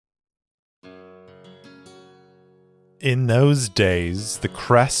In those days, the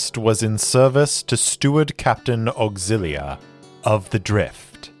Crest was in service to Steward Captain Auxilia of the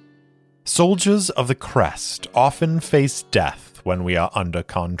Drift. Soldiers of the Crest often face death when we are under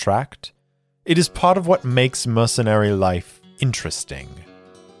contract. It is part of what makes mercenary life interesting.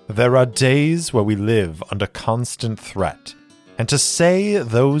 There are days where we live under constant threat, and to say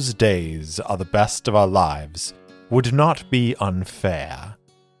those days are the best of our lives would not be unfair.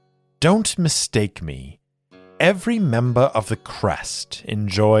 Don't mistake me. Every member of the Crest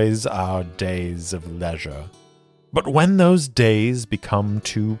enjoys our days of leisure. But when those days become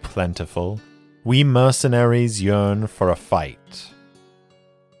too plentiful, we mercenaries yearn for a fight.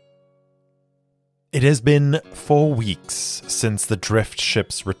 It has been 4 weeks since the drift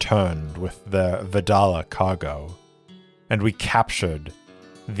ships returned with their Vidala cargo, and we captured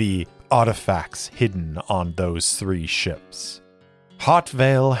the artifacts hidden on those 3 ships.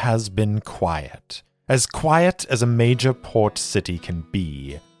 Heartvale has been quiet as a major port city can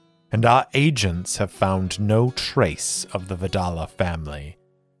be, and our agents have found no trace of the Vidala family,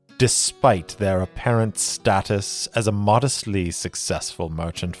 despite their apparent status as a modestly successful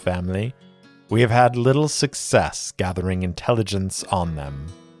merchant family. We have had little success gathering intelligence on them.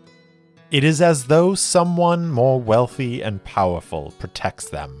 It is as though someone more wealthy and powerful protects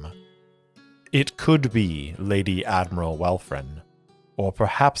them. It could be Lady Admiral Welfrin, or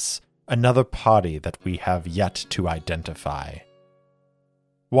perhaps another party that we have yet to identify.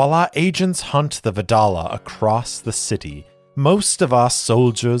 While our agents hunt the Vidala across the city, most of our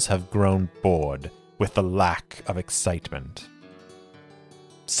soldiers have grown bored with the lack of excitement.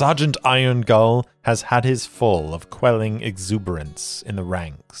 Sergeant Irongull has had his full of quelling exuberance in the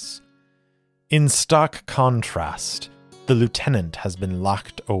ranks. In stark contrast, the lieutenant has been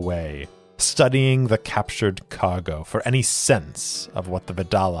locked away, studying the captured cargo for any sense of what the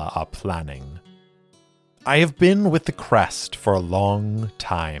Vidala are planning. I have been with the Crest for a long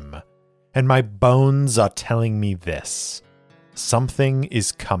time, and my bones are telling me this. Something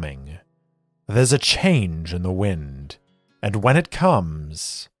is coming. There's a change in the wind, and when it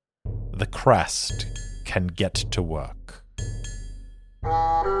comes, the Crest can get to work.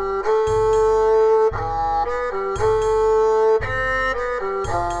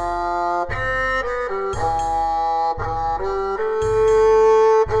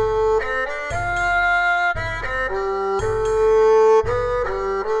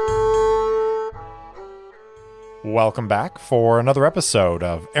 Welcome back for another episode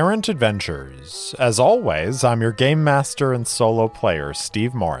of Errant Adventures. As always, I'm your game master and solo player,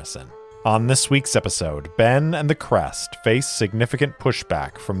 Steve Morrison. On this week's episode, Ben and the Crest face significant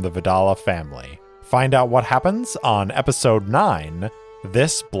pushback from the Vidala family. Find out what happens on episode 9,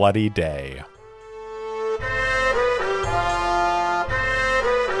 This Bloody Day.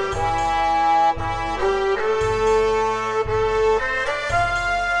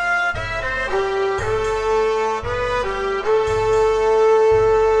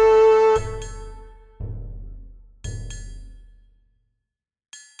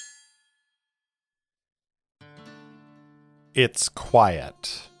 It's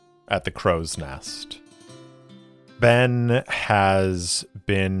quiet at the Crow's Nest. Ben has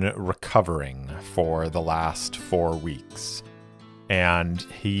been recovering for the last 4 weeks, and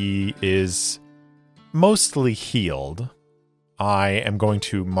he is mostly healed. I am going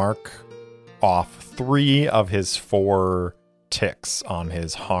to mark off 3 of his 4 ticks on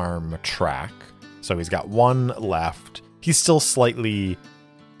his harm track. So he's got 1 left. He's still slightly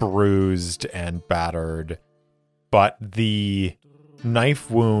bruised and battered, but the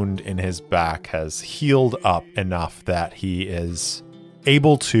knife wound in his back has healed up enough that he is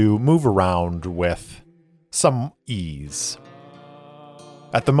able to move around with some ease.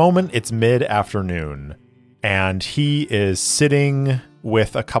 At the moment, it's mid-afternoon, and he is sitting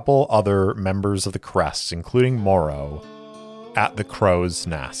with a couple other members of the Crest, including Morrow, at the Crow's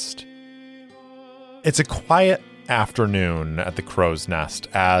Nest. It's a quiet afternoon at the Crow's Nest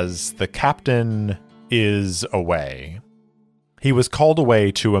as the captain is away. He was called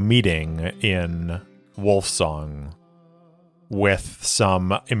away to a meeting in Wolfsong with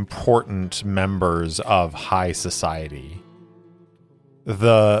some important members of high society.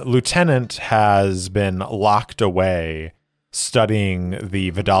 The lieutenant has been locked away studying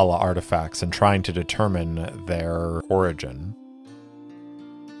the Vidala artifacts and trying to determine their origin.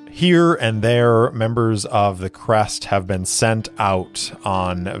 Here and there, members of the Crest have been sent out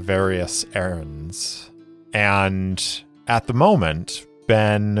on various errands. And at the moment,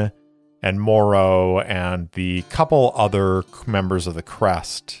 Ben and Morrow and the couple other members of the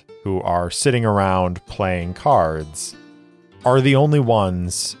Crest who are sitting around playing cards are the only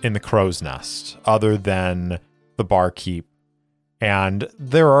ones in the Crow's Nest, other than the barkeep, and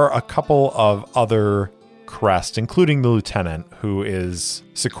there are a couple of other Crest, including the lieutenant, who is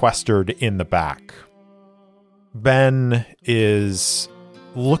sequestered in the back. Ben is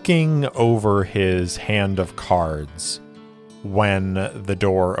looking over his hand of cards when the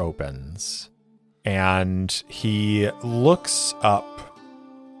door opens, and he looks up,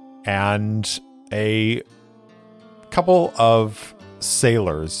 and a couple of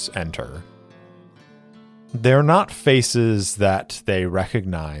sailors enter. They're not faces that they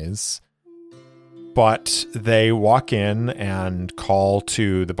recognize, but they walk in and call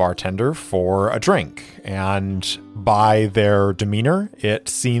to the bartender for a drink. And by their demeanor, it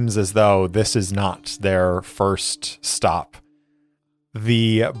seems as though this is not their first stop.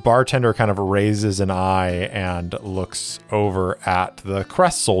 The bartender kind of raises an eye and looks over at the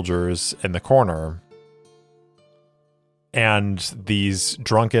Crest soldiers in the corner. And these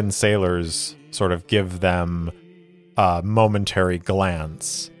drunken sailors sort of give them a momentary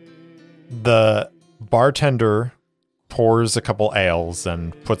glance. The bartender pours a couple ales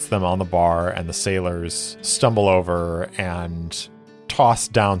and puts them on the bar, and the sailors stumble over and toss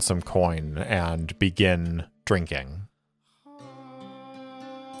down some coin and begin drinking.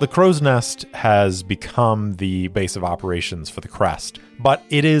 The Crow's Nest has become the base of operations for the Crest, but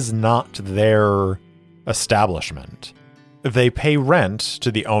it is not their establishment. They pay rent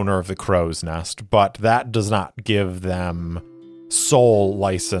to the owner of the Crow's Nest, but that does not give them sole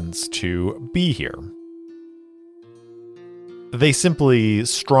license to be here. They simply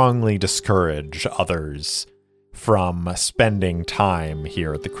strongly discourage others from spending time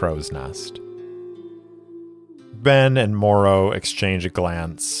here at the Crow's Nest. Ben and Morrow exchange a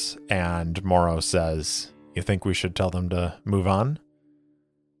glance, and Morrow says, "You think we should tell them to move on?"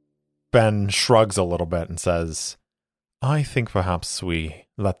 Ben shrugs a little bit and says, "I think perhaps we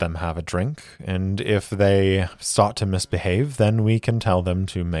let them have a drink, and if they start to misbehave, then we can tell them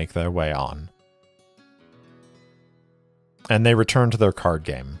to make their way on." And they return to their card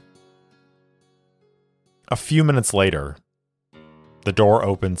game. A few minutes later, the door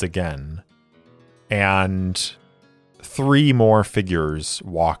opens again, and 3 more figures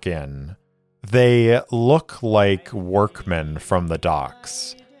walk in. They look like workmen from the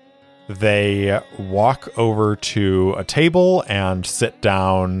docks. They walk over to a table and sit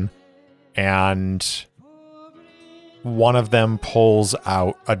down, and one of them pulls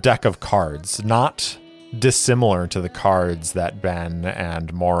out a deck of cards, not dissimilar to the cards that Ben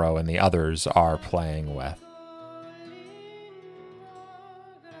and Morrow and the others are playing with.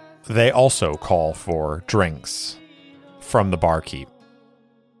 They also call for drinks from the barkeep.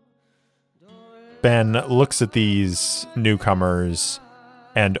 Ben looks at these newcomers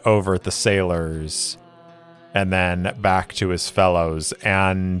and over at the sailors, and then back to his fellows,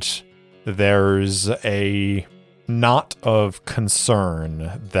 and there's a knot of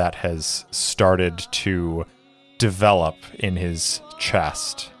concern that has started to develop in his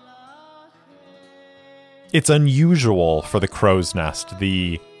chest. It's unusual for the Crow's Nest,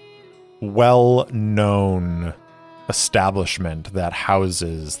 the well-known establishment that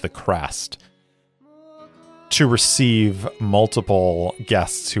houses the Crest, to receive multiple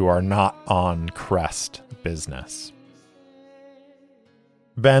guests who are not on Crest business.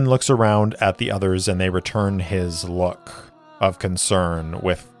 Ben looks around at the others, and they return his look of concern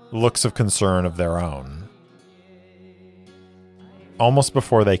with looks of concern of their own. Almost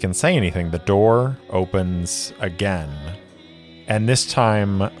before they can say anything, the door opens again, and this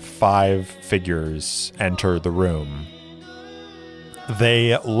time 5 figures enter the room.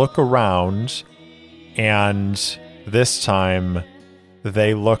 They look around, and this time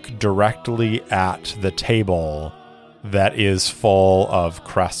they look directly at the table that is full of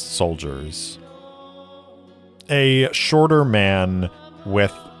Crest soldiers. A shorter man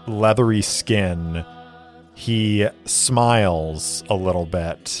with leathery skin, he smiles a little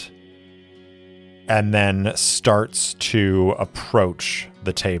bit and then starts to approach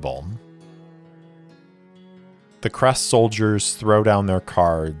the table. The Crest soldiers throw down their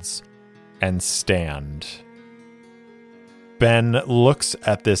cards and stand. Ben looks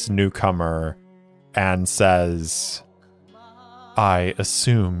at this newcomer and says, "I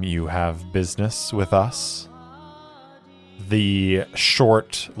assume you have business with us?" The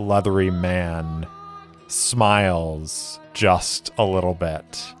short, leathery man smiles just a little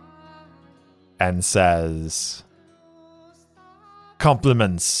bit and says,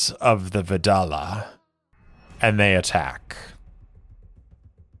 "Compliments of the Vidala," and they attack.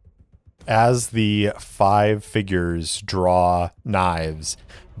 As the 5 figures draw knives,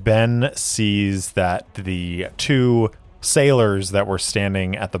 Ben sees that the 2 sailors that were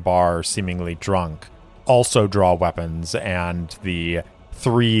standing at the bar seemingly drunk also draw weapons, and the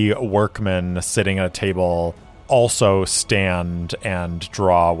 3 workmen sitting at a table also stand and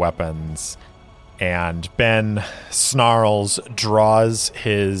draw weapons. And Ben snarls, draws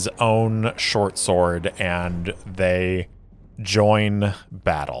his own short sword, and they join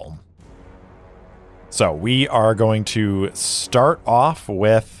battle. So we are going to start off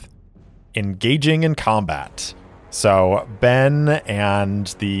with engaging in combat. So Ben and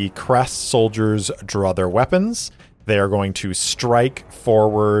the Crest soldiers draw their weapons. They are going to strike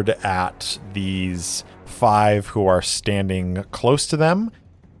forward at these 5 who are standing close to them,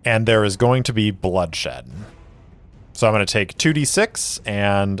 and there is going to be bloodshed. So I'm going to take 2d6,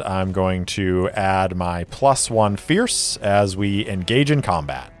 and I'm going to add my +1 fierce as we engage in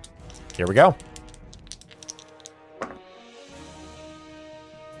combat. Here we go.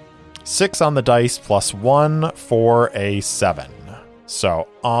 6 on the dice +1 for a 7. So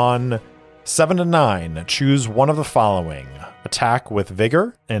on 7 to 9, choose one of the following. Attack with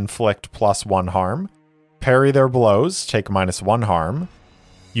vigor, inflict +1 harm. Parry their blows, take -1 harm.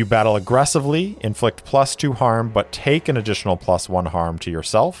 You battle aggressively, inflict +2 harm, but take an additional +1 harm to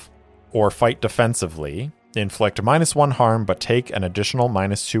yourself. Or fight defensively, inflict -1 harm, but take an additional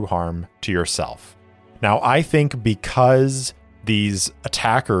 -2 harm to yourself. Now, I think because these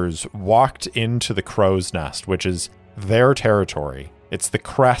attackers walked into the crow's nest, which is their territory, it's the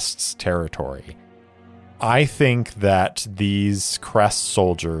Crest's territory, I think that these Crest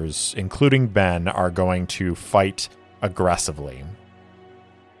soldiers, including Ben, are going to fight aggressively.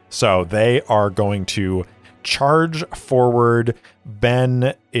 So they are going to charge forward.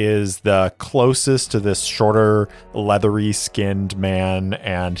 Ben is the closest to this shorter, leathery skinned man,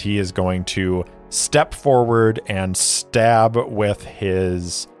 and he is going to step forward and stab with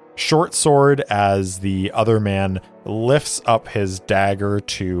his short sword as the other man lifts up his dagger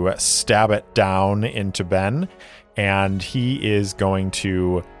to stab it down into Ben. And he is going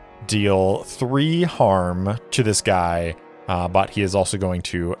to deal 3 harm to this guy, but he is also going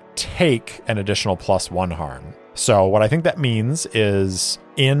to take an additional +1 harm. So what I think that means is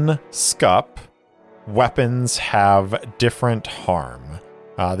in SCUP, weapons have different harm.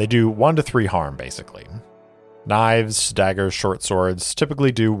 They do 1 to 3 harm, basically. Knives, daggers, short swords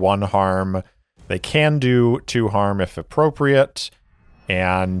typically do 1 harm. They can do 2 harm if appropriate.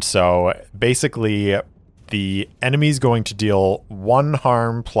 And so basically, the enemy's going to deal 1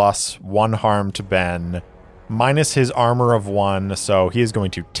 harm +1 harm to Ben, minus his armor of 1. So he is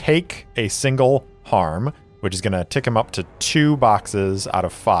going to take a single harm, which is going to tick him up to 2 boxes out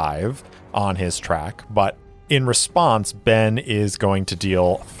of 5 on his track. But in response, Ben is going to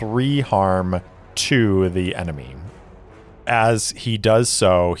deal 3 harm to the enemy. As he does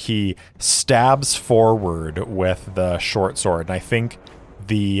so, he stabs forward with the short sword. And I think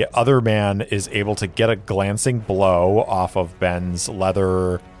the other man is able to get a glancing blow off of Ben's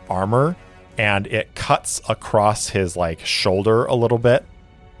leather armor, and it cuts across his shoulder a little bit.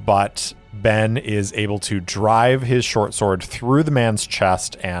 But Ben is able to drive his short sword through the man's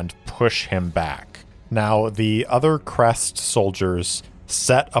chest and push him back. Now, the other Crest soldiers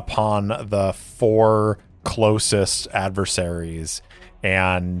set upon the 4 closest adversaries,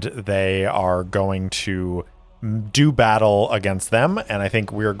 and they are going to do battle against them. And I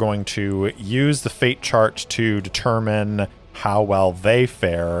think we're going to use the fate chart to determine how well they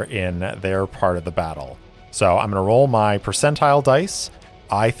fare in their part of the battle. So I'm going to roll my percentile dice.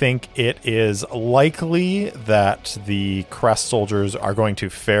 I think it is likely that the Crest soldiers are going to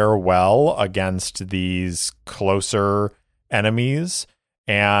fare well against these closer enemies.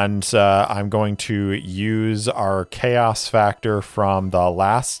 And I'm going to use our chaos factor from the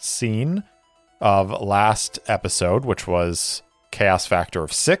last scene of last episode, which was chaos factor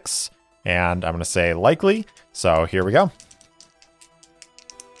of 6. And I'm going to say likely. So here we go.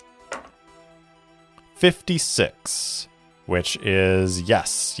 56. Which is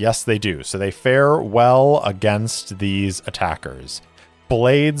yes. Yes, they do. So they fare well against these attackers.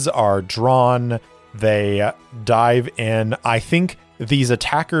 Blades are drawn. They dive in. I think these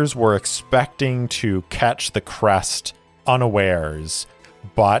attackers were expecting to catch the Crest unawares.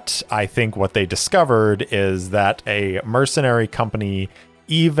 But I think what they discovered is that a mercenary company,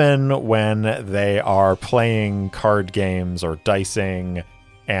 even when they are playing card games or dicing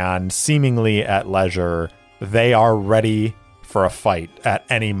and seemingly at leisure, they are ready for a fight at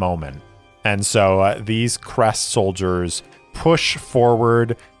any moment. And so these Crest soldiers push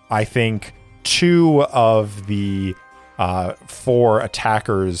forward. I think 2 of the 4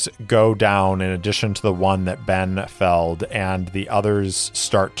 attackers go down in addition to the one that Ben felled, and the others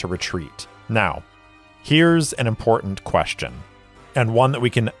start to retreat. Now, here's an important question, and one that we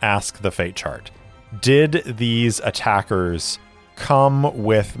can ask the fate chart. did these attackers come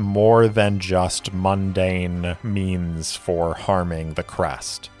with more than just mundane means for harming the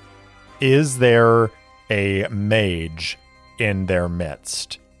crest? Is there a mage in their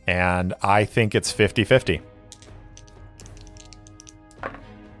midst? And I think it's 50-50.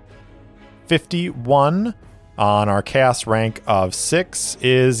 51 on our chaos rank of 6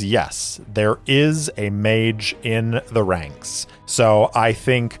 is yes, there is a mage in the ranks. So I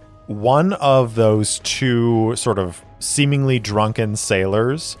think one of those two sort of seemingly drunken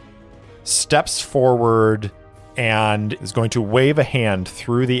sailors steps forward and is going to wave a hand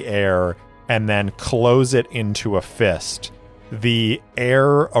through the air and then close it into a fist. The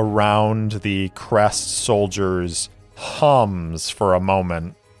air around the crest soldiers hums for a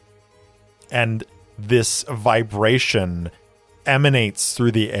moment, and this vibration emanates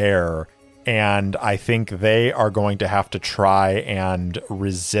through the air, and I think they are going to have to try and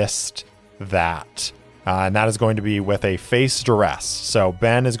resist that. And that is going to be with a face duress. So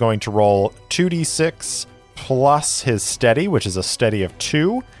Ben is going to roll 2d6 plus his steady, which is a steady of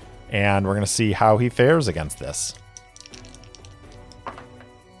 2, and we're going to see how he fares against this.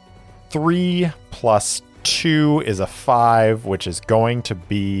 3 plus 2 is a 5, which is going to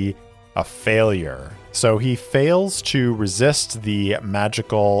be a failure. So he fails to resist the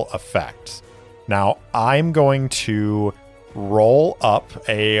magical effect. Now, I'm going to roll up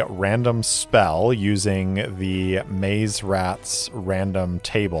a random spell using the Maze Rat's random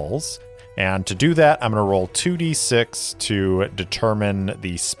tables. And to do that, I'm going to roll 2d6 to determine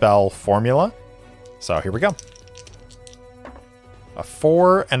the spell formula. So here we go. A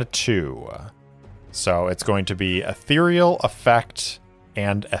 4 and a 2. So it's going to be ethereal effect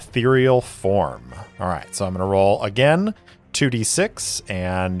and ethereal form. All right, so I'm going to roll again 2d6,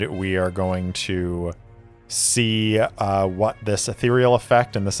 and we are going to see what this ethereal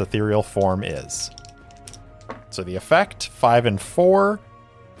effect and this ethereal form is. So the effect, 5 and 4,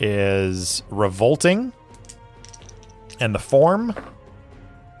 is revolting, and the form,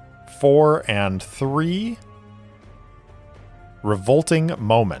 4 and 3, revolting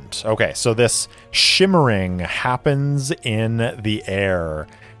moment. Okay, so this shimmering happens in the air,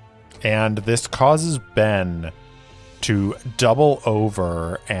 and this causes Ben to double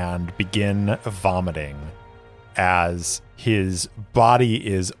over and begin vomiting as his body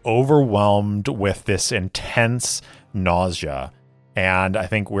is overwhelmed with this intense nausea. And I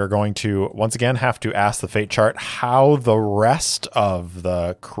think we're going to, once again, have to ask the fate chart how the rest of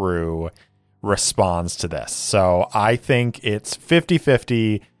the crew responds to this. So I think it's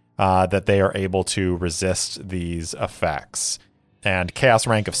 50-50 that they are able to resist these effects. And chaos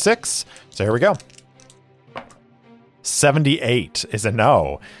rank of 6. So here we go. 78 is a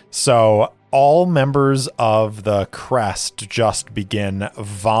no. So all members of the crest just begin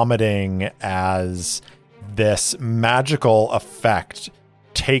vomiting as this magical effect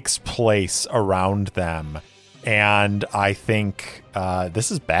takes place around them. And I think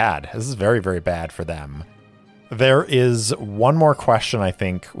this is bad. This is very, very bad for them. There is one more question I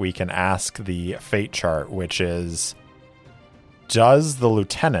think we can ask the fate chart, which is, does the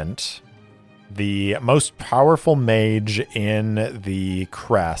lieutenant, the most powerful mage in the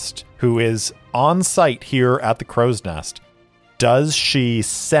crest, who is on site here at the Crow's Nest, does she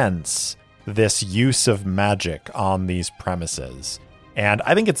sense this use of magic on these premises? And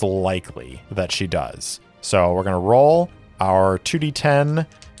I think it's likely that she does. So we're going to roll our 2d10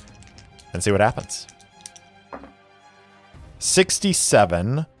 and see what happens.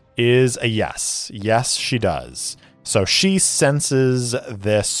 67 is a yes. Yes, she does. So she senses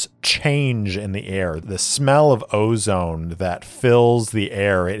this change in the air, the smell of ozone that fills the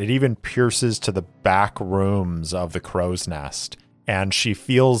air. It even pierces to the back rooms of the Crow's Nest, and she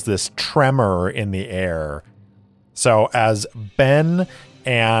feels this tremor in the air. So as Ben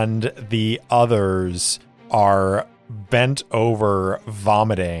and the others are bent over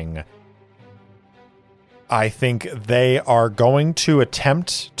vomiting, I think they are going to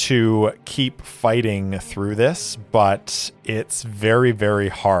attempt to keep fighting through this, but it's very, very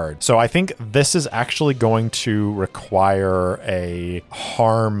hard. So I think this is actually going to require a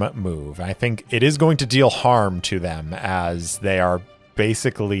harm move. I think it is going to deal harm to them as they are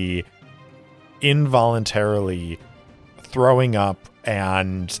basically involuntarily throwing up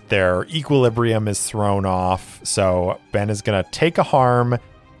and their equilibrium is thrown off. So Ben is going to take a harm.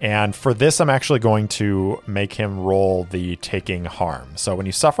 And for this, I'm actually going to make him roll the taking harm. So when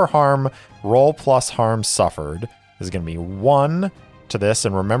you suffer harm, roll plus harm suffered. This is going to be 1 to this.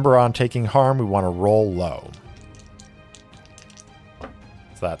 And remember, on taking harm, we want to roll low.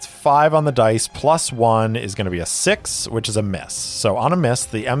 So that's 5 on the dice, plus 1 is going to be a 6, which is a miss. So on a miss,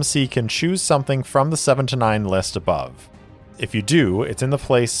 the MC can choose something from the 7 to 9 list above. If you do, it's in the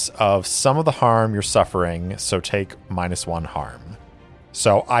place of some of the harm you're suffering, so take -1 harm.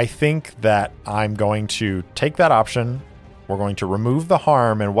 So I think that I'm going to take that option. We're going to remove the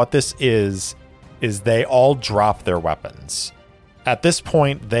harm, and what this is they all drop their weapons. At this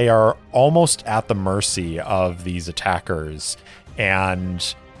point, they are almost at the mercy of these attackers,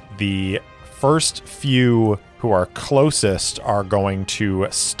 and the first few who are closest are going to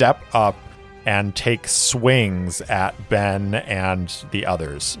step up and take swings at Ben and the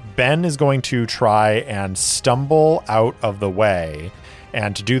others. Ben is going to try and stumble out of the way,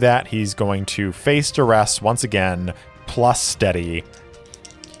 and to do that, he's going to face duress once again, plus steady.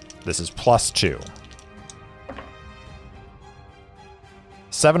 This is +2.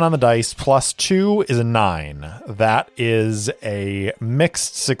 7 on the dice, plus 2 is a 9. That is a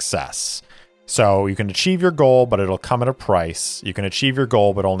mixed success. So you can achieve your goal, but it'll come at a price. You can achieve your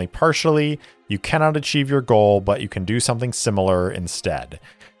goal, but only partially. You cannot achieve your goal, but you can do something similar instead.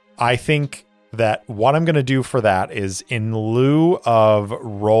 I think that what I'm going to do for that is, in lieu of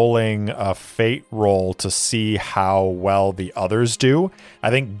rolling a fate roll to see how well the others do, I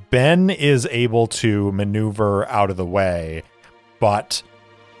think Ben is able to maneuver out of the way, but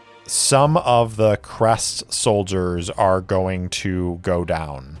some of the crest soldiers are going to go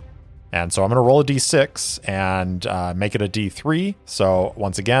down. And so I'm going to roll a d6 and make it a d3. So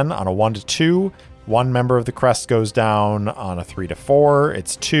once again, on a 1 to 2, one member of the crest goes down. On a 3 to 4,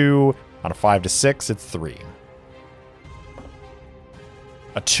 it's 2. On a 5 to 6, it's 3.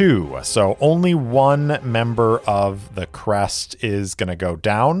 A 2. So only one member of the crest is going to go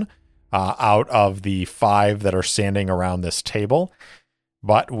down out of the 5 that are standing around this table.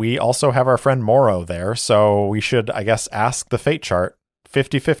 But we also have our friend Moro there, so we should, I guess, ask the fate chart.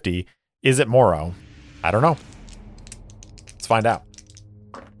 50-50. Is it Moro? I don't know. Let's find out.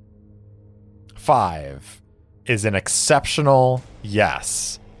 5 is an exceptional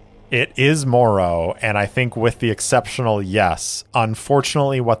yes. It is Moro, and I think with the exceptional yes,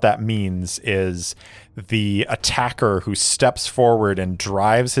 unfortunately what that means is the attacker who steps forward and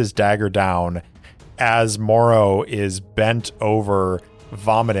drives his dagger down as Moro is bent over,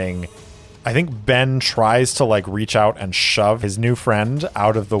 vomiting. I think Ben tries to reach out and shove his new friend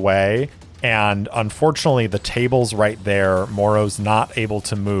out of the way, and unfortunately the table's right there. Moro's not able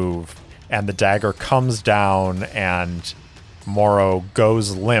to move, and the dagger comes down and Moro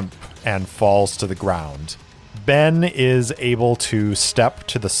goes limp and falls to the ground. Ben is able to step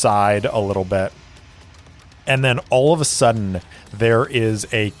to the side a little bit, and then all of a sudden there is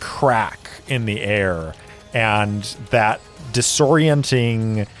a crack in the air, and that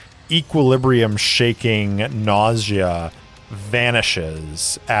disorienting, equilibrium shaking nausea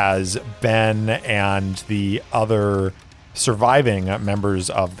vanishes as Ben and the other surviving members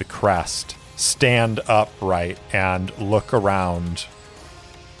of the crest stand upright and look around.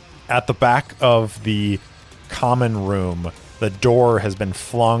 At the back of the common room, the door has been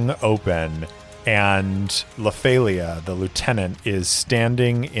flung open, and Lephalia, the lieutenant, is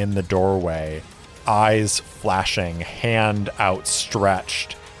standing in the doorway, eyes flashing, hand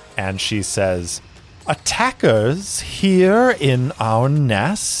outstretched, and she says, "Attackers here in our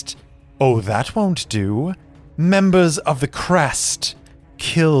nest? Oh, that won't do. Members of the crest,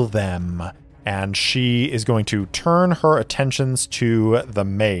 kill them." And she is going to turn her attentions to the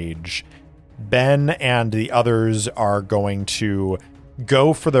mage. Ben and the others are going to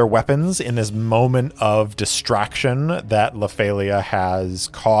go for their weapons in this moment of distraction that Lephalia has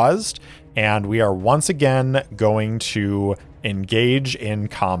caused, and we are once again going to engage in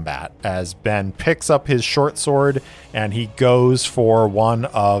combat as Ben picks up his short sword and he goes for one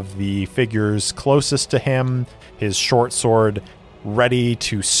of the figures closest to him, his short sword ready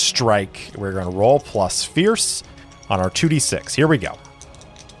to strike. We're going to roll plus fierce on our 2d6. Here we go.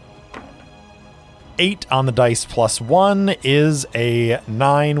 8 on the dice plus 1 is a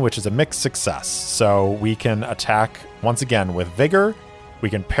 9, which is a mixed success. So we can attack once again with vigor. We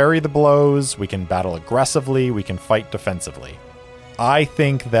can parry the blows. We can battle aggressively. We can fight defensively. I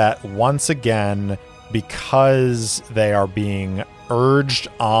think that once again, because they are being urged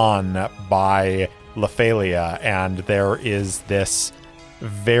on by Lephalia, and there is this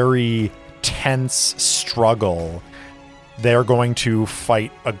very tense struggle, they're going to fight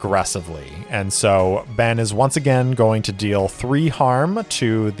aggressively. And so Ben is once again going to deal 3 harm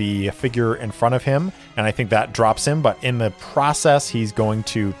to the figure in front of him, and I think that drops him, but in the process he's going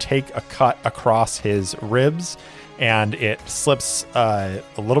to take a cut across his ribs, and it slips a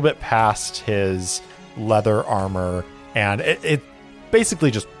little bit past his leather armor, and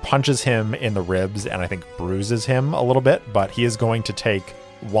basically just punches him in the ribs and I think bruises him a little bit, but he is going to take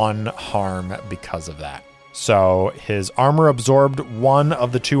 1 harm because of that. So his armor absorbed 1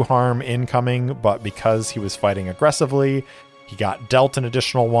 of the 2 harm incoming, but because he was fighting aggressively, he got dealt an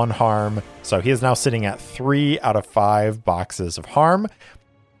additional 1 harm. So he is now sitting at 3 out of 5 boxes of harm.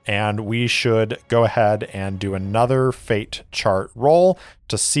 And we should go ahead and do another fate chart roll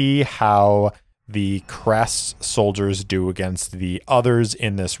to see how the Crest soldiers do against the others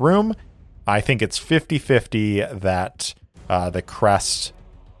in this room. I think it's 50-50 that the Crest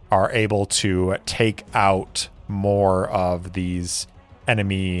are able to take out more of these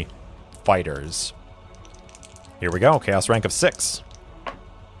enemy fighters. Here we go. Chaos rank of 6.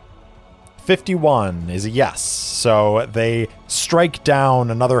 51 is a yes. So they strike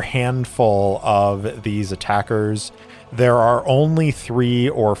down another handful of these attackers. There are only 3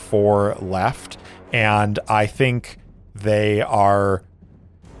 or 4 left, and I think they are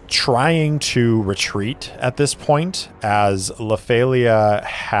trying to retreat at this point, as Lephalia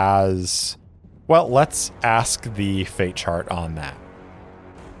has... Well, let's ask the fate chart on that.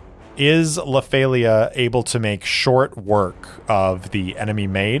 Is Lephalia able to make short work of the enemy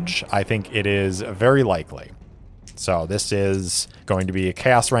mage? I think it is very likely. So this is going to be a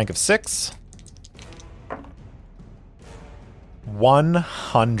chaos rank of 6.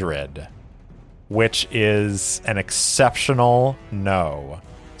 100, which is an exceptional no.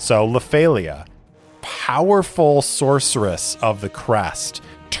 So Lephalia, powerful sorceress of the Crest,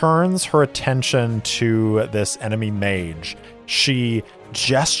 turns her attention to this enemy mage. She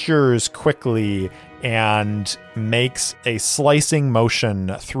gestures quickly and makes a slicing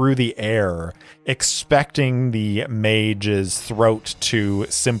motion through the air, expecting the mage's throat to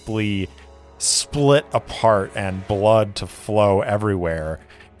simply split apart and blood to flow everywhere.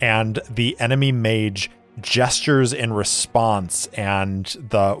 And the enemy mage gestures in response, and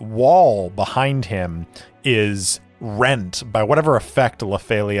the wall behind him is rent by whatever effect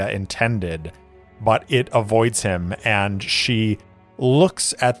Lephalia intended, but it avoids him, and she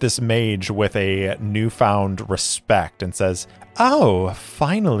looks at this mage with a newfound respect and says, "Oh,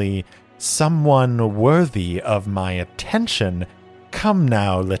 finally, someone worthy of my attention. Come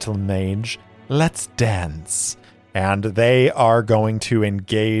now, little mage, let's dance." And they are going to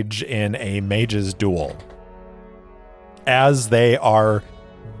engage in a mage's duel. As they are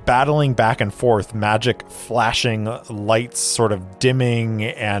battling back and forth, magic flashing, lights sort of dimming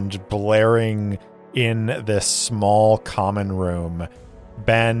and blaring in this small common room,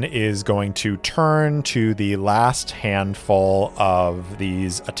 Ben is going to turn to the last handful of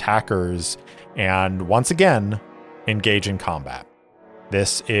these attackers and once again engage in combat.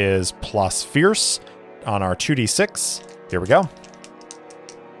 This is plus fierce on our 2d6. Here we go.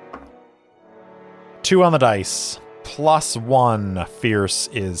 2 on the dice. Plus 1 fierce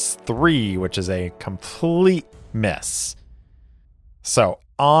is 3, which is a complete miss. So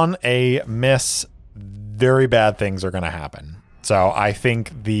on a miss, very bad things are going to happen. So I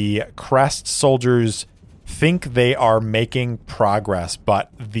think the Crest soldiers think they are making progress,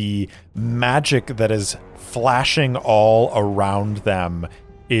 but the magic that is flashing all around them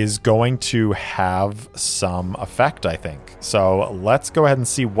is going to have some effect, I think. So let's go ahead and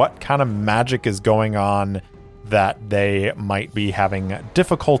see what kind of magic is going on that they might be having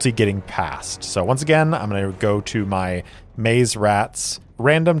difficulty getting past. So once again, I'm going to go to my Maze Rats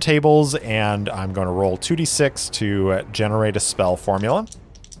random tables, and I'm going to roll 2d6 to generate a spell formula.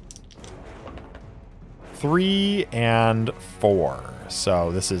 3 and 4.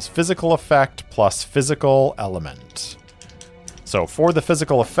 So this is physical effect plus physical element. So for the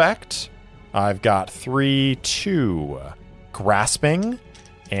physical effect, I've got 3, 2, grasping.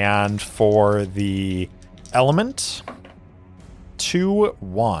 And for the element, 2,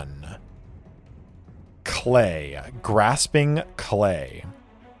 1, clay, grasping clay.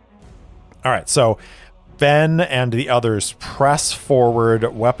 All right, so Ben and the others press forward,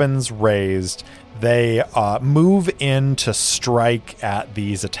 weapons raised. They move in to strike at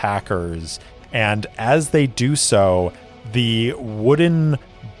these attackers. And as they do so, the wooden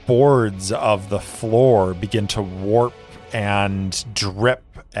boards of the floor begin to warp and drip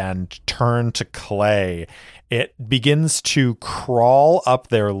and turn to clay. It begins to crawl up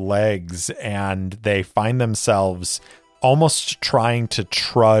their legs, and they find themselves almost trying to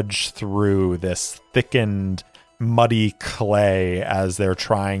trudge through this thickened, muddy clay as they're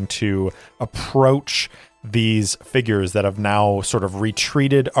trying to approach these figures that have now sort of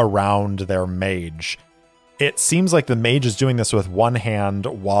retreated around their mage. It seems like the mage is doing this with one hand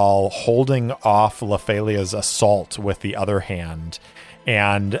while holding off Lephalia's assault with the other hand,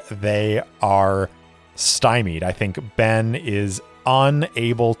 and they are stymied. I think Ben is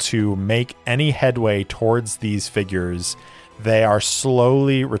unable to make any headway towards these figures. They are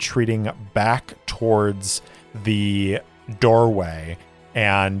slowly retreating back towards the doorway,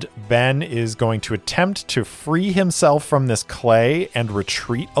 and Ben is going to attempt to free himself from this clay and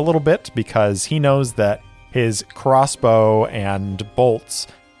retreat a little bit because he knows that his crossbow and bolts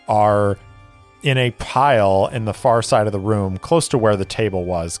are in a pile in the far side of the room, close to where the table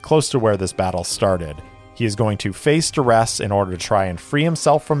was, close to where this battle started. He is going to face duress in order to try and free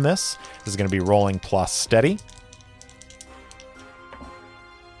himself from this. This is going to be rolling plus steady.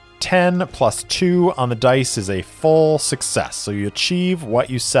 10 plus 2 on the dice is a full success, so you achieve what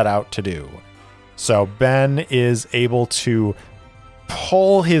you set out to do. So Ben is able to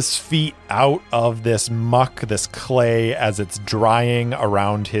pull his feet out of this muck, this clay, as it's drying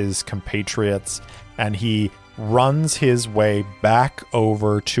around his compatriots, and he runs his way back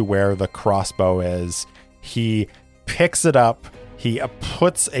over to where the crossbow is. He picks it up, he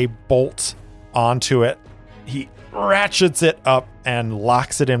puts a bolt onto it, he ratchets it up and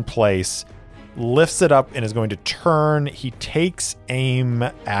locks it in place, lifts it up and is going to turn. He takes aim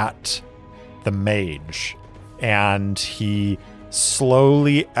at the mage, and he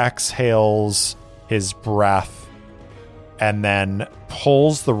slowly exhales his breath and then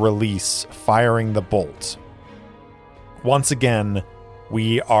pulls the release, firing the bolt. Once again,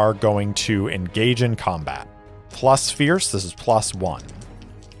 we are going to engage in combat. Plus fierce, this is plus 1.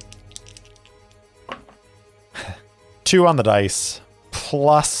 2 on the dice,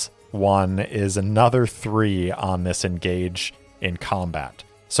 plus 1 is another 3 on this engage in combat.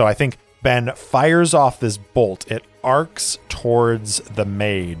 So I think Ben fires off this bolt. It arcs towards the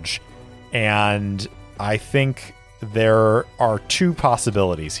mage, and I think there are 2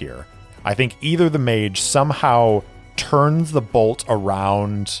 possibilities here. I think either the mage somehow turns the bolt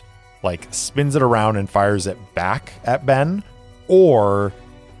around, like spins it around and fires it back at Ben, or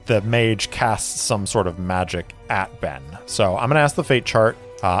the mage casts some sort of magic at Ben. So I'm going to ask the fate chart.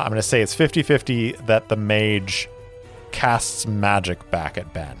 I'm going to say it's 50-50 that the mage casts magic back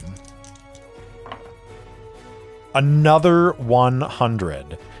at Ben. Another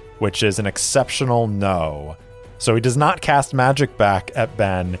 100, which is an exceptional no. So he does not cast magic back at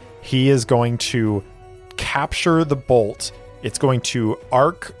Ben. He is going to capture the bolt. It's going to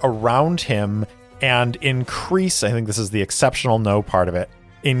arc around him and increase, I think this is the exceptional no part of it,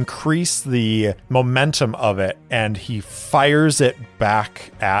 increase the momentum of it, and he fires it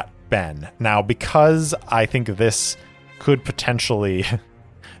back at Ben. Now, because I think this could potentially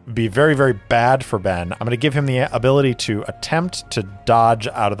be very, very bad for Ben, I'm going to give him the ability to attempt to dodge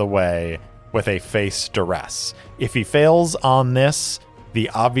out of the way with a face duress. If he fails on this, the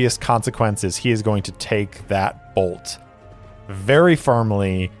obvious consequence is he is going to take that bolt very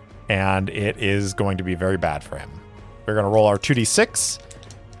firmly, and it is going to be very bad for him. We're going to roll our 2d6,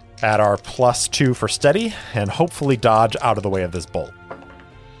 add our plus 2 for steady, and hopefully dodge out of the way of this bolt.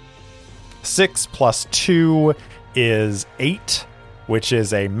 6 plus 2 is 8, which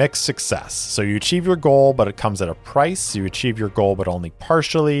is a mixed success. So you achieve your goal, but it comes at a price. You achieve your goal, but only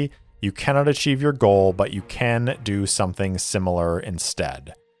partially. You cannot achieve your goal, but you can do something similar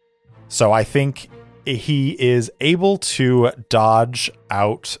instead. So I think he is able to dodge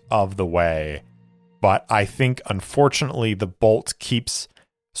out of the way, but I think unfortunately the bolt keeps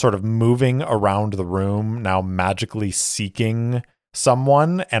sort of moving around the room, now magically seeking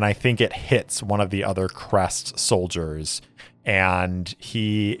someone, and I think it hits one of the other crest soldiers, and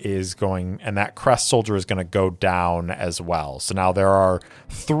that crest soldier is going to go down as well. So now there are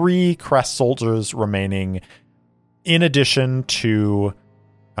 3 crest soldiers remaining in addition to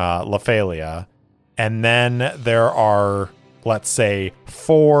Lephalia, and then there are, let's say,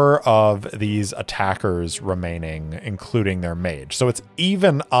 4 of these attackers remaining, including their mage. So it's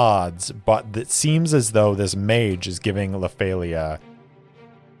even odds, but it seems as though this mage is giving Lephalia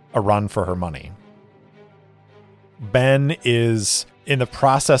a run for her money. Ben is in the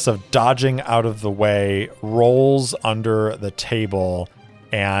process of dodging out of the way, rolls under the table,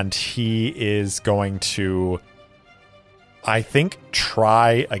 and he is going to, I think,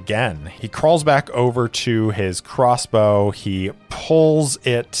 try again. He crawls back over to his crossbow. He pulls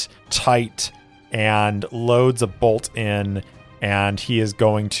it tight and loads a bolt in, and he is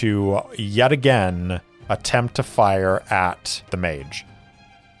going to yet again attempt to fire at the mage.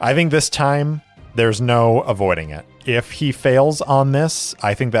 I think this time there's no avoiding it. If he fails on this,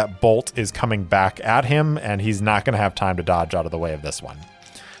 I think that bolt is coming back at him, and he's not going to have time to dodge out of the way of this one.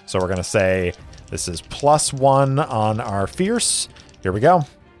 So we're going to say this is plus 1 on our fierce. Here we go.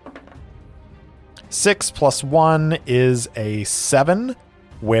 6 plus 1 is a 7,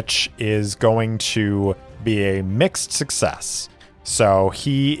 which is going to be a mixed success. So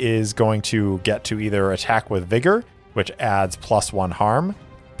he is going to get to either attack with vigor, which adds +1 harm,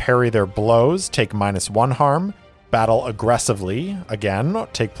 parry their blows, take -1 harm, battle aggressively, again,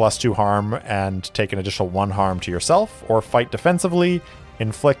 take +2 harm and take an additional 1 harm to yourself, or fight defensively,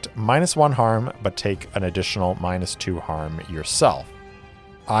 inflict -1 harm, but take an additional -2 harm yourself.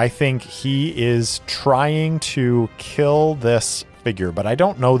 I think he is trying to kill this figure, but I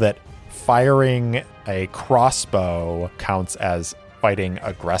don't know that firing a crossbow counts as fighting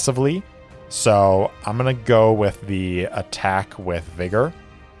aggressively. So I'm going to go with the attack with vigor.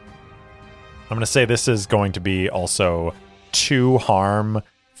 I'm going to say this is going to be also 2 harm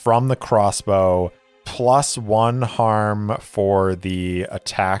from the crossbow, +1 harm for the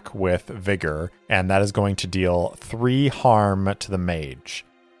attack with vigor, and that is going to deal 3 harm to the mage.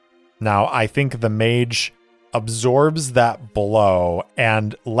 Now, I think the mage absorbs that blow,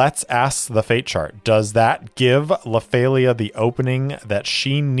 and let's ask the fate chart. Does that give Lephalia the opening that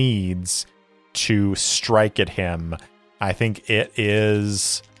she needs to strike at him? I think it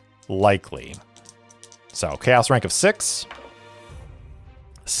is likely. So, chaos rank of 6.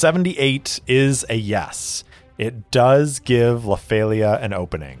 78 is a yes. It does give Lephalia an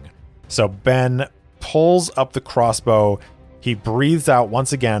opening. So Ben pulls up the crossbow. He breathes out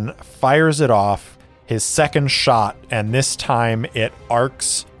once again, fires it off, his second shot, and this time it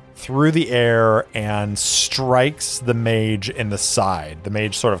arcs through the air and strikes the mage in the side. The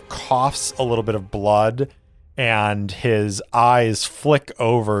mage sort of coughs a little bit of blood, and his eyes flick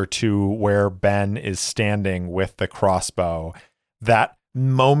over to where Ben is standing with the crossbow. That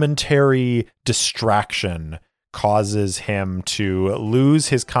momentary distraction causes him to lose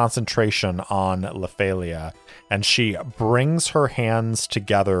his concentration on Lephalia, and she brings her hands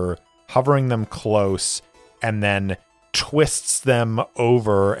together, hovering them close, and then twists them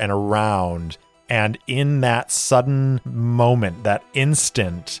over and around. And in that sudden moment, that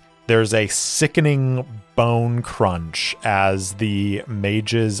instant, there's a sickening bone crunch as the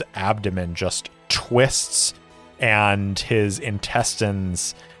mage's abdomen just twists and his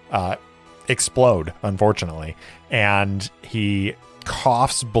intestines explode, unfortunately. And he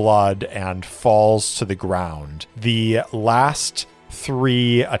coughs blood and falls to the ground. The last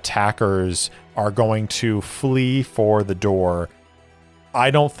 3 attackers are going to flee for the door.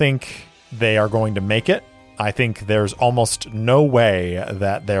 I don't think they are going to make it. I think there's almost no way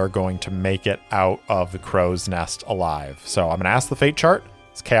that they're going to make it out of the crow's nest alive. So I'm going to ask the fate chart.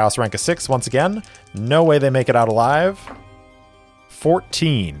 It's chaos rank of 6 once again. No way they make it out alive.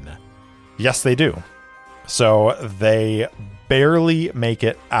 14. Yes, they do. So they barely make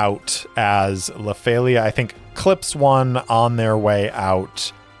it out as Lephalia, I think, clips one on their way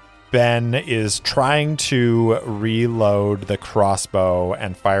out. Ben is trying to reload the crossbow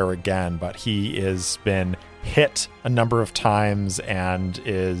and fire again, but he has been hit a number of times and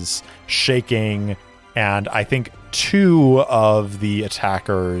is shaking. And I think 2 of the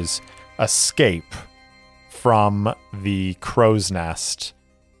attackers escape from the crow's nest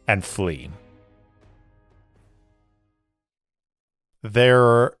and flee.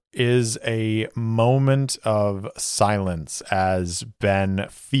 There is a moment of silence as Ben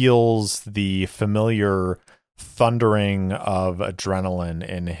feels the familiar thundering of adrenaline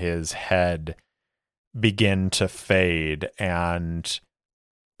in his head begin to fade, and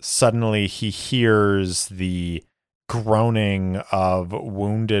suddenly he hears the groaning of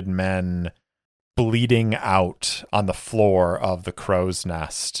wounded men bleeding out on the floor of the crow's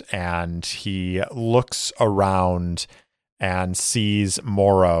nest, and he looks around and sees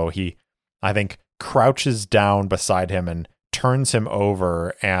Morrow. He, I think, crouches down beside him and turns him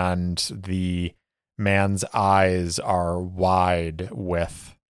over, and the man's eyes are wide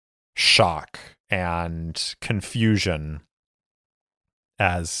with shock and confusion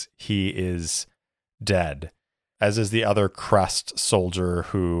as he is dead, as is the other Crest soldier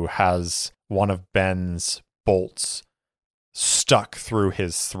who has one of Ben's bolts stuck through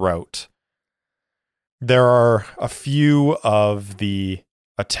his throat. There are a few of the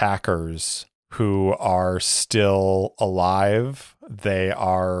attackers who are still alive. They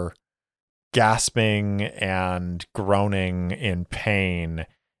are gasping and groaning in pain,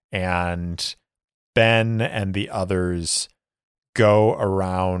 and Ben and the others go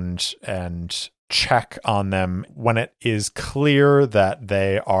around and check on them when it is clear that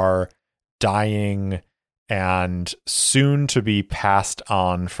they are dying and soon to be passed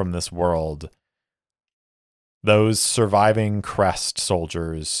on from this world. Those surviving Crest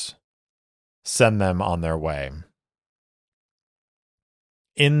soldiers send them on their way.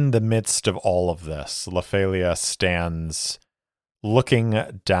 In the midst of all of this, Lephalia stands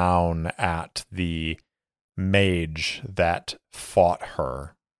looking down at the mage that fought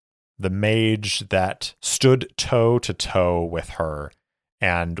her, the mage that stood toe to toe with her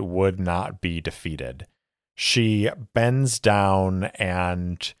and would not be defeated. She bends down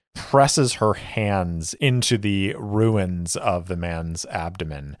and presses her hands into the ruins of the man's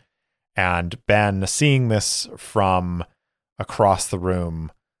abdomen. And Ben, seeing this from across the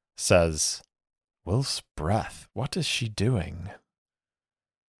room, says, "Will's breath, what is she doing?"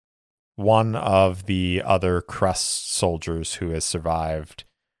 One of the other Crest soldiers who has survived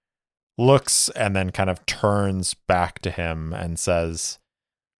looks and then kind of turns back to him and says,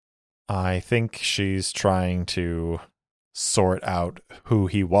 "I think she's trying to sort out who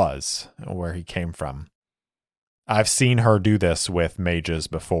he was, where he came from. I've seen her do this with mages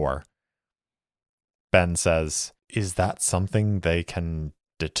before." Ben says, "Is that something they can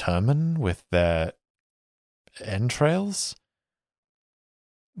determine with their entrails?"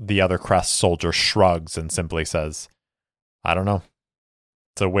 The other Crest soldier shrugs and simply says, "I don't know.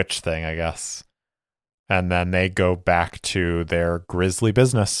 It's a witch thing, I guess." And then they go back to their grisly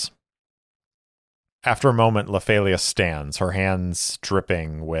business. After a moment, Lephalia stands, her hands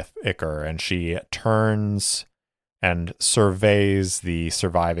dripping with ichor, and she turns and surveys the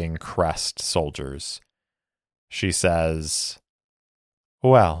surviving Crest soldiers. She says,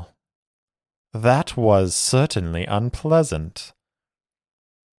 "Well, that was certainly unpleasant.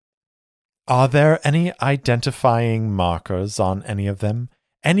 Are there any identifying markers on any of them?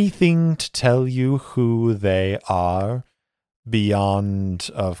 Anything to tell you who they are, beyond,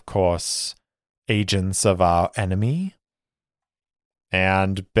 of course, agents of our enemy?"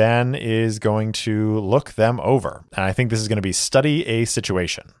 And Ben is going to look them over. And I think this is going to be study a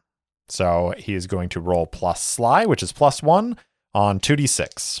situation. So he is going to roll plus sly, which is +1 on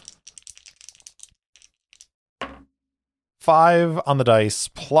 2d6. 5 on the dice,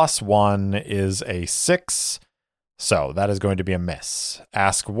 +1 is a 6. So that is going to be a miss.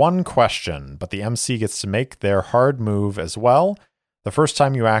 Ask one question, but the MC gets to make their hard move as well. The first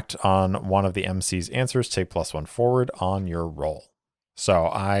time you act on one of the MC's answers, take +1 forward on your roll.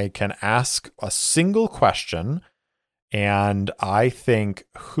 So I can ask a single question, and I think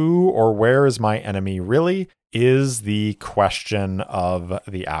who or where is my enemy really is the question of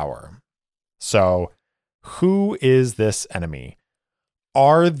the hour. So who is this enemy?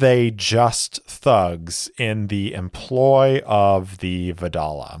 Are they just thugs in the employ of the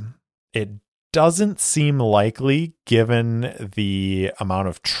Vidala? It doesn't seem likely given the amount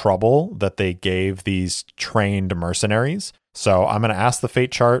of trouble that they gave these trained mercenaries. So I'm going to ask the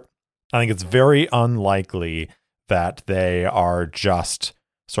fate chart. I think it's very unlikely that they are just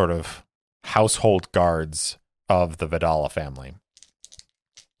sort of household guards of the Vidala family.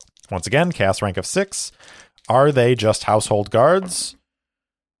 Once again, chaos rank of 6. Are they just household guards?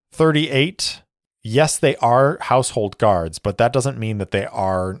 38. Yes, they are household guards, but that doesn't mean that they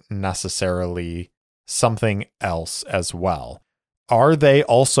are necessarily something else as well. Are they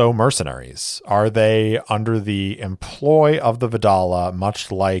also mercenaries? Are they under the employ of the Vidala,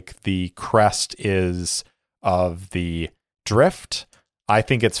 much like the Crest is of the Drift? I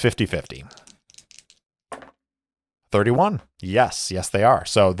think it's 50-50. 31. Yes, they are.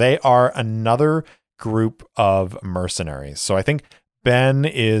 So they are another group of mercenaries. So I think Ben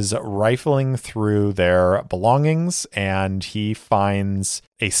is rifling through their belongings and he finds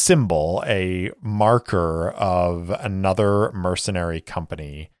a symbol, a marker of another mercenary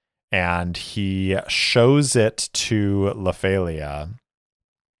company, and he shows it to Lephalia.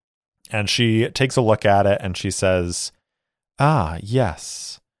 And she takes a look at it and she says, "Ah,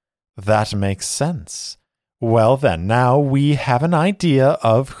 yes, that makes sense. Well then, now we have an idea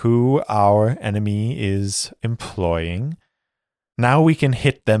of who our enemy is employing. Now we can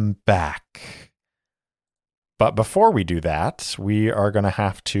hit them back. But before we do that, we are going to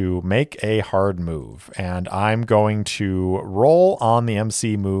have to make a hard move. And I'm going to roll on the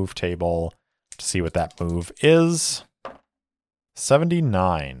MC move table to see what that move is.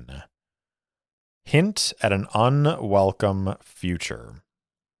 79. Hint at an unwelcome future.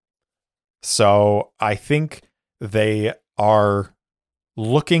 So I think they are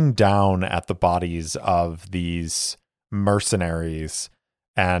looking down at the bodies of these mercenaries,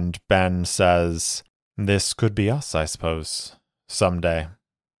 and Ben says, "This could be us, I suppose, someday."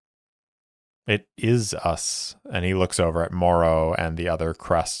 It is us. And he looks over at Morrow and the other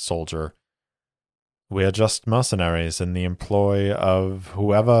Crest soldier. "We're just mercenaries in the employ of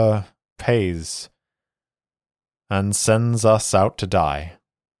whoever pays and sends us out to die."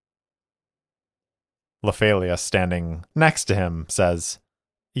 Lephalia, standing next to him, says,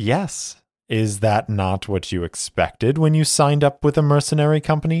 "Yes. Is that not what you expected when you signed up with a mercenary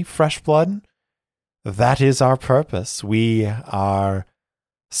company, Fresh Blood? That is our purpose. We are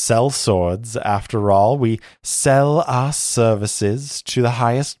sellswords, after all. We sell our services to the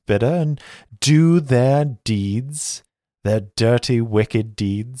highest bidder and do their deeds, their dirty, wicked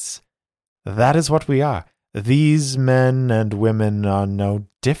deeds. That is what we are. These men and women are no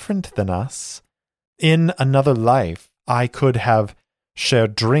different than us. In another life, I could have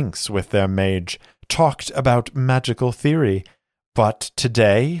shared drinks with their mage, talked about magical theory, but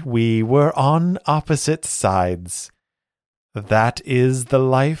today we were on opposite sides. That is the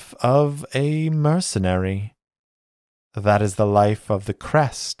life of a mercenary. That is the life of the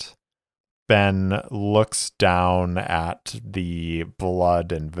crest. Ben looks down at the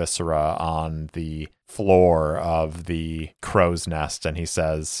blood and viscera on the floor of the crow's nest, and he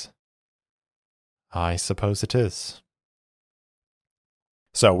says, I suppose it is.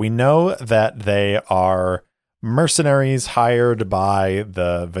 So we know that they are mercenaries hired by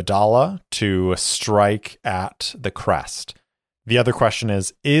the Vidala to strike at the crest. The other question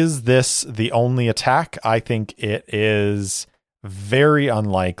is this the only attack? I think it is very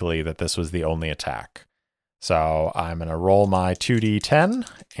unlikely that this was the only attack. So I'm going to roll my 2d10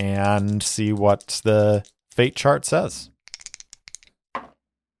 and see what the fate chart says.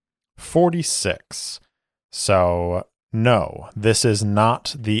 46. So no, this is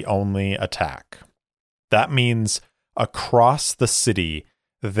not the only attack. That means across the city,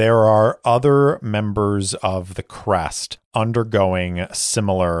 there are other members of the crest undergoing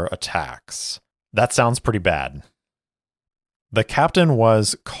similar attacks. That sounds pretty bad. The captain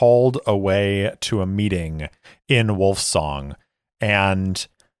was called away to a meeting in Wolfsong, and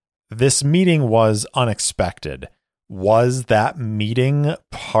this meeting was unexpected. Was that meeting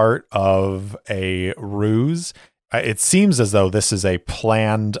part of a ruse? It seems as though this is a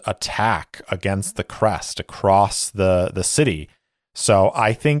planned attack against the crest across the city. So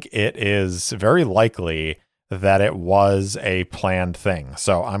I think it is very likely that it was a planned thing.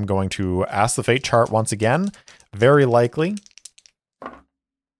 So I'm going to ask the fate chart once again. Very likely.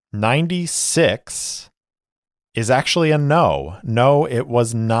 96 is actually a no. No, it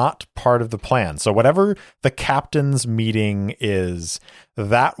was not part of the plan. So whatever the captain's meeting is,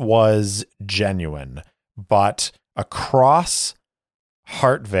 that was genuine. But across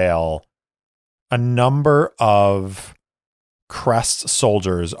Heartvale, a number of crest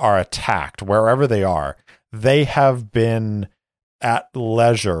soldiers are attacked wherever they are. They have been at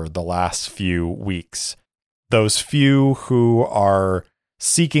leisure the last few weeks. Those few who are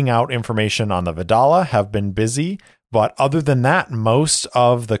seeking out information on the Vidala have been busy, but other than that, most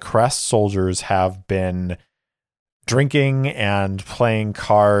of the crest soldiers have been drinking and playing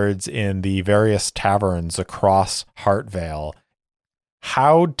cards in the various taverns across Heartvale.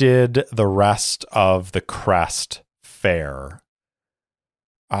 How did the rest of the crest fare?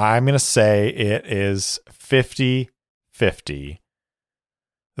 I'm going to say it is 50-50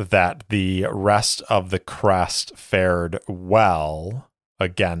 that the rest of the crest fared well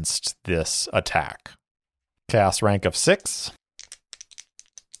against this attack. Chaos rank of 6.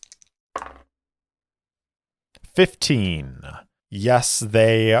 15. Yes,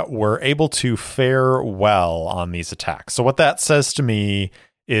 they were able to fare well on these attacks. So what that says to me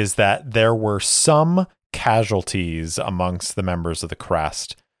is that there were some casualties amongst the members of the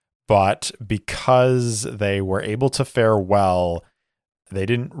crest, but because they were able to fare well, they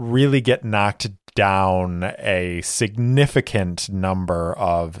didn't really get knocked down a significant number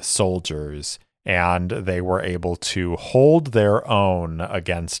of soldiers, and they were able to hold their own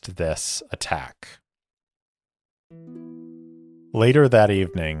against this attack. Later that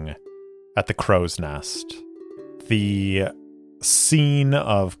evening, at the Crow's Nest, the scene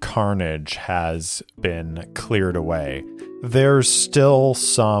of carnage has been cleared away. There's still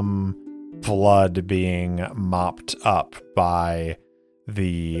some blood being mopped up by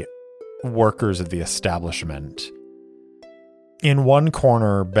the workers of the establishment. In one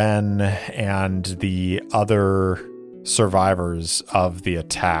corner, Ben and the other survivors of the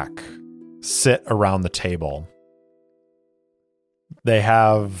attack sit around the table. They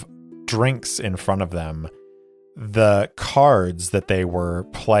have drinks in front of them. The cards that they were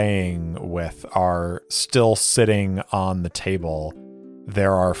playing with are still sitting on the table.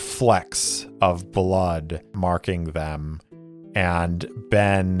 There are flecks of blood marking them, and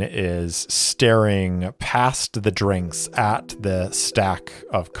Ben is staring past the drinks at the stack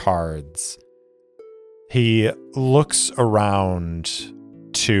of cards. He looks around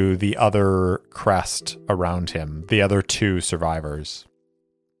to the other crest around him, the other two survivors.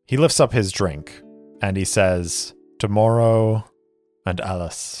 He lifts up his drink and he says, "Tomorrow and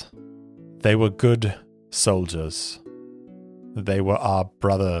Alice, they were good soldiers. They were our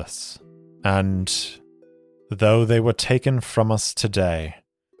brothers. And though they were taken from us today,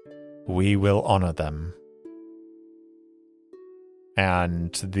 we will honor them.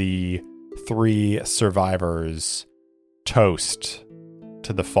 And the 3 survivors toast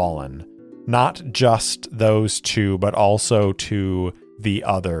to the fallen. Not just those 2, but also to the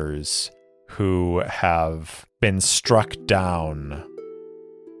others who have been struck down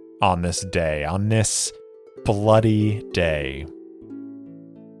on this day, on this bloody day.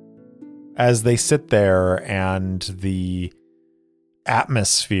 As they sit there and the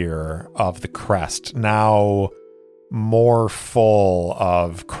atmosphere of the crest, now more full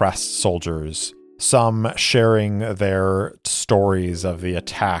of crest soldiers, some sharing their stories of the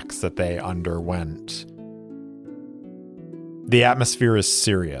attacks that they underwent. The atmosphere is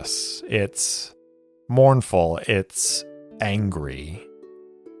serious. It's mournful. It's angry.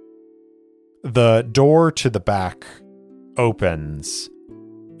 The door to the back opens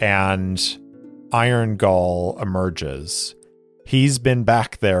and Iron Gull emerges. He's been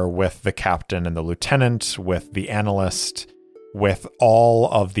back there with the captain and the lieutenant, with the analyst, with all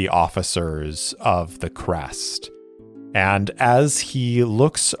of the officers of the crest. And as he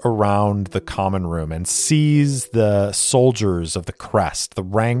looks around the common room and sees the soldiers of the crest, the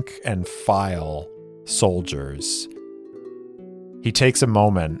rank and file soldiers, he takes a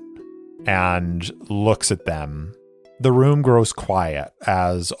moment and looks at them. The room grows quiet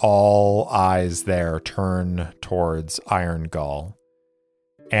as all eyes there turn towards Iron Gull.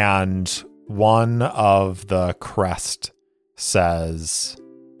 And one of the crest says,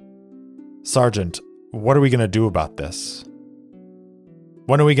 "Sergeant, what are we going to do about this?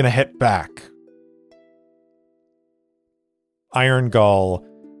 When are we going to hit back?" Iron Gull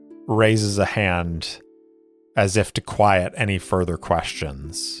raises a hand as if to quiet any further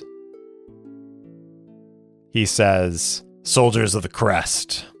questions. He says, "Soldiers of the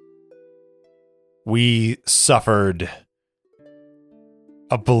crest, we suffered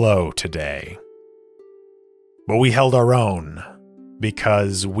a blow today, but we held our own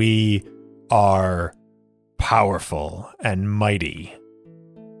because we are powerful and mighty,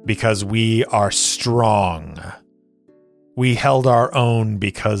 because we are strong. We held our own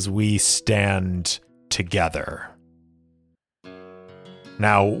because we stand together.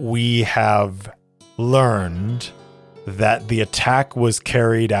 Now we have learned that the attack was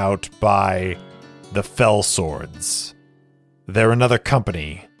carried out by the Fell Swords. They're another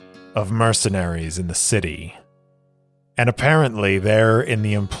company of mercenaries in the city, and apparently they're in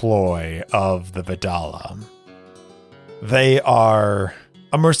the employ of the Vidala. They are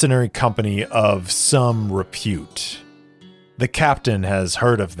a mercenary company of some repute. The captain has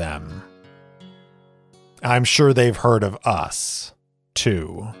heard of them. I'm sure they've heard of us,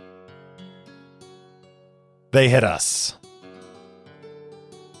 too. They hit us.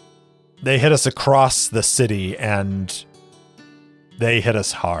 They hit us across the city, and they hit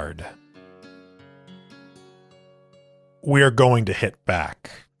us hard. We're going to hit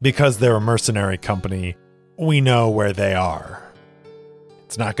back. Because they're a mercenary company, we know where they are.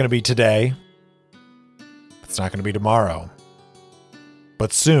 It's not going to be today. It's not going to be tomorrow.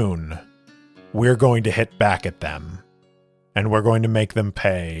 But soon, we're going to hit back at them. And we're going to make them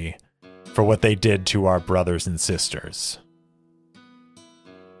pay for what they did to our brothers and sisters.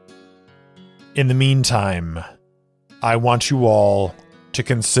 In the meantime, I want you all to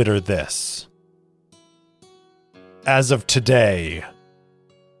consider this. As of today,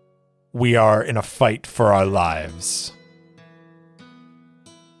 we are in a fight for our lives.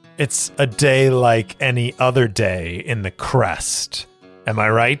 It's a day like any other day in the crest. Am I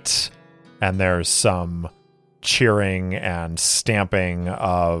right? And there's some cheering and stamping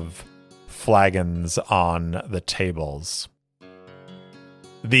of flagons on the tables.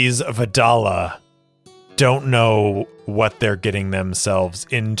 These Vidala don't know what they're getting themselves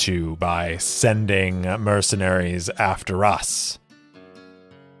into by sending mercenaries after us.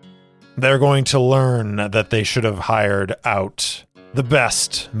 They're going to learn that they should have hired out the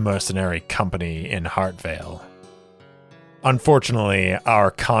best mercenary company in Heartvale. Unfortunately,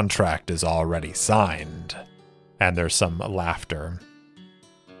 our contract is already signed, and there's some laughter.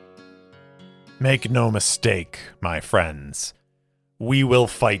 Make no mistake, my friends. We will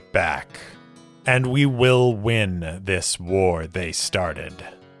fight back, and we will win this war they started.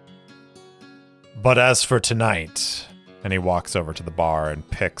 But as for tonight, and he walks over to the bar and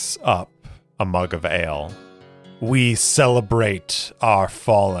picks up a mug of ale, we celebrate our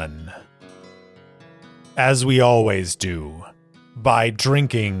fallen, as we always do, by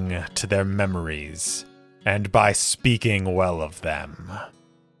drinking to their memories and by speaking well of them.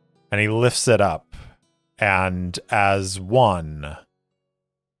 And he lifts it up, and as one,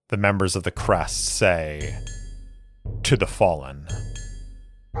 The members of the crest say, "To the fallen."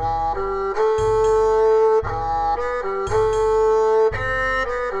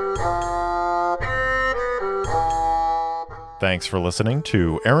 Thanks for listening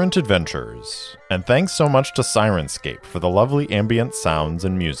to Errant Adventures, and thanks so much to Syrinscape for the lovely ambient sounds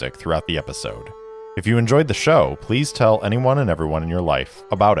and music throughout the episode. If you enjoyed the show, please tell anyone and everyone in your life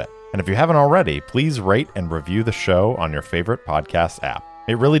about it. And if you haven't already, please rate and review the show on your favorite podcast app.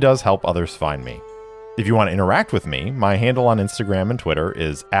 It really does help others find me. If you want to interact with me, my handle on Instagram and Twitter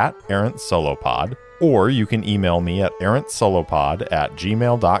is @ErrantSoloPod, or you can email me at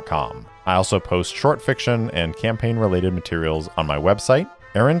errantsolopod@gmail.com. I also post short fiction and campaign-related materials on my website,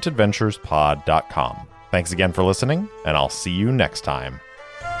 errantadventurespod.com. Thanks again for listening, and I'll see you next time.